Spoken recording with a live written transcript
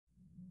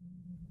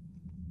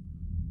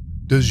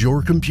Does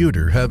your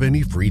computer have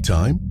any free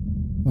time?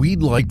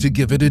 We'd like to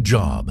give it a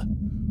job.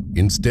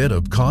 Instead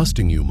of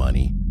costing you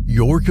money,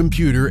 your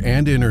computer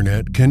and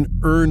internet can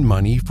earn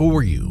money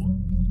for you.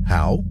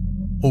 How?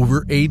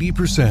 Over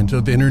 80%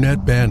 of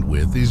internet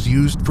bandwidth is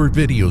used for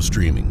video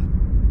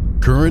streaming.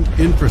 Current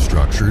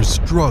infrastructures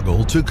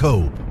struggle to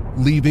cope,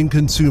 leaving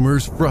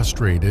consumers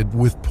frustrated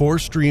with poor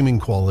streaming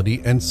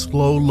quality and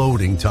slow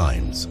loading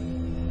times.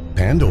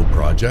 Pando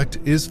Project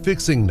is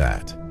fixing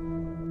that.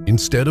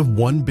 Instead of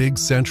one big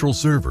central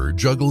server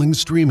juggling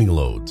streaming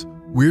loads,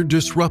 we're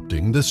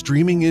disrupting the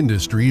streaming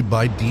industry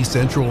by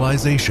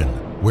decentralization,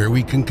 where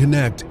we can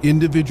connect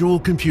individual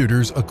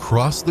computers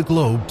across the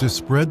globe to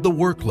spread the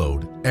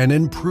workload and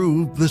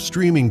improve the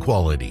streaming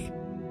quality.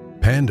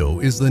 Pando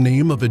is the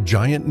name of a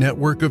giant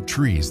network of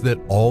trees that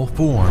all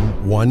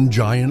form one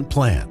giant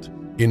plant.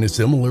 In a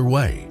similar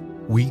way,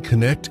 we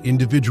connect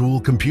individual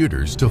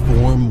computers to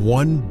form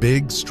one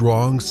big,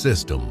 strong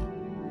system.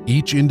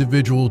 Each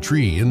individual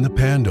tree in the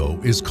Pando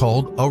is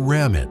called a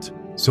rammet.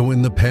 So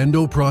in the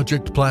Pando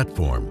Project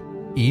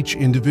platform, each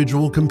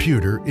individual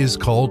computer is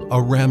called a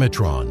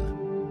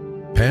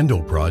rammetron.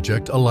 Pando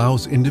Project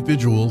allows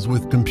individuals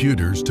with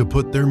computers to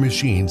put their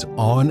machines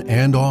on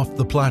and off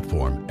the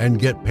platform and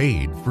get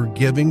paid for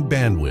giving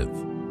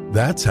bandwidth.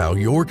 That's how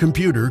your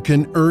computer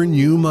can earn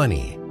you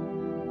money.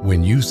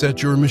 When you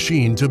set your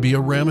machine to be a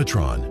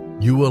rammetron,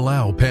 you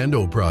allow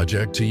Pando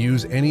Project to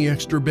use any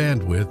extra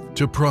bandwidth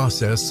to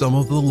process some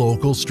of the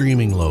local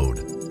streaming load.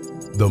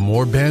 The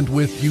more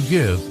bandwidth you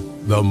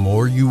give, the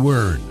more you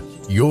earn.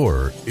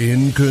 You're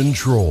in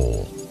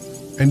control.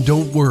 And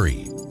don't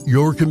worry,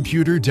 your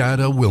computer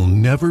data will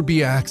never be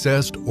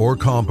accessed or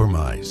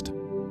compromised.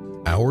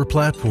 Our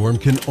platform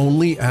can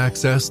only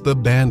access the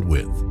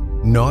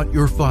bandwidth, not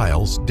your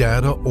files,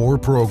 data, or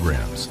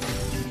programs.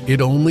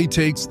 It only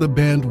takes the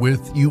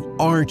bandwidth you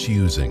aren't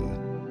using.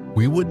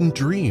 We wouldn't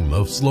dream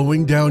of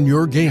slowing down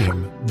your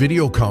game,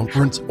 video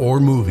conference, or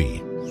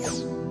movie.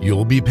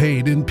 You'll be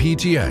paid in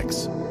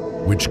PTX,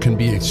 which can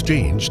be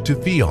exchanged to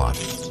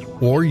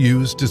fiat or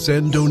used to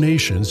send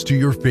donations to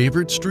your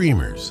favorite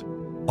streamers,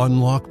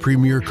 unlock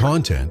premier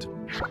content,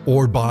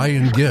 or buy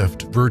and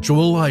gift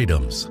virtual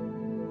items.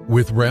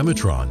 With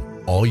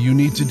Rammetron, all you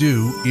need to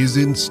do is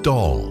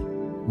install,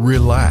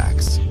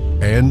 relax,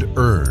 and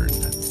earn.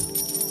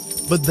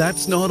 But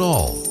that's not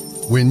all.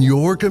 When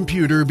your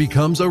computer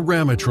becomes a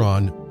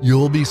Rammetron,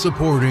 you'll be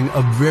supporting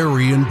a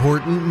very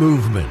important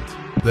movement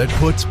that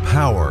puts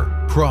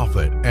power,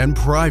 profit, and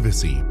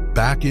privacy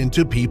back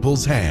into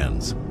people's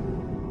hands.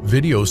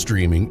 Video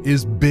streaming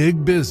is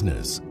big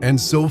business,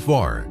 and so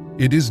far,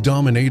 it is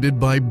dominated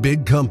by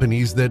big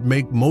companies that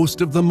make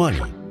most of the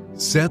money,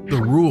 set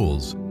the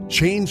rules,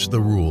 change the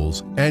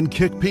rules, and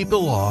kick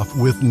people off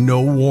with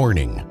no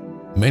warning.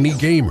 Many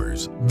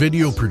gamers,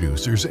 video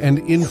producers, and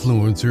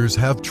influencers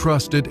have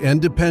trusted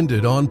and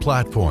depended on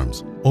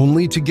platforms,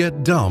 only to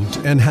get dumped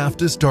and have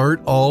to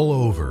start all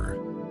over.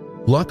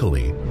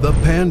 Luckily, the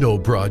Pando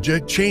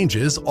Project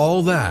changes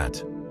all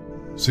that.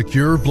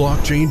 Secure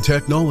blockchain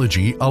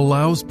technology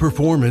allows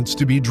performance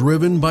to be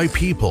driven by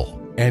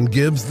people and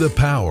gives the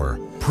power,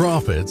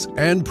 profits,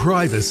 and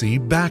privacy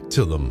back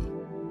to them.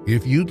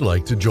 If you'd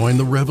like to join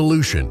the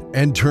revolution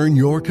and turn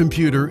your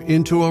computer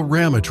into a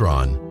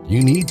Rammetron,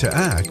 you need to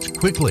act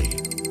quickly.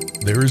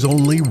 There is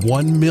only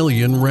 1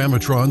 million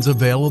Rammetrons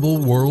available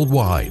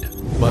worldwide,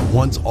 but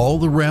once all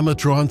the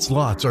Rammetron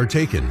slots are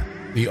taken,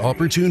 the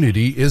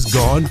opportunity is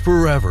gone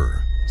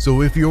forever.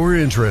 So if you're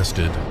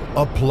interested,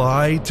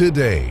 apply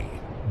today.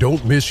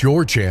 Don't miss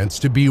your chance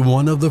to be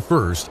one of the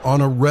first on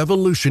a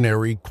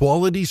revolutionary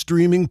quality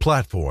streaming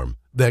platform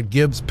that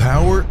gives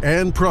power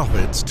and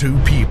profits to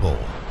people.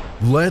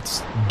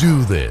 Let's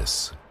do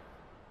this.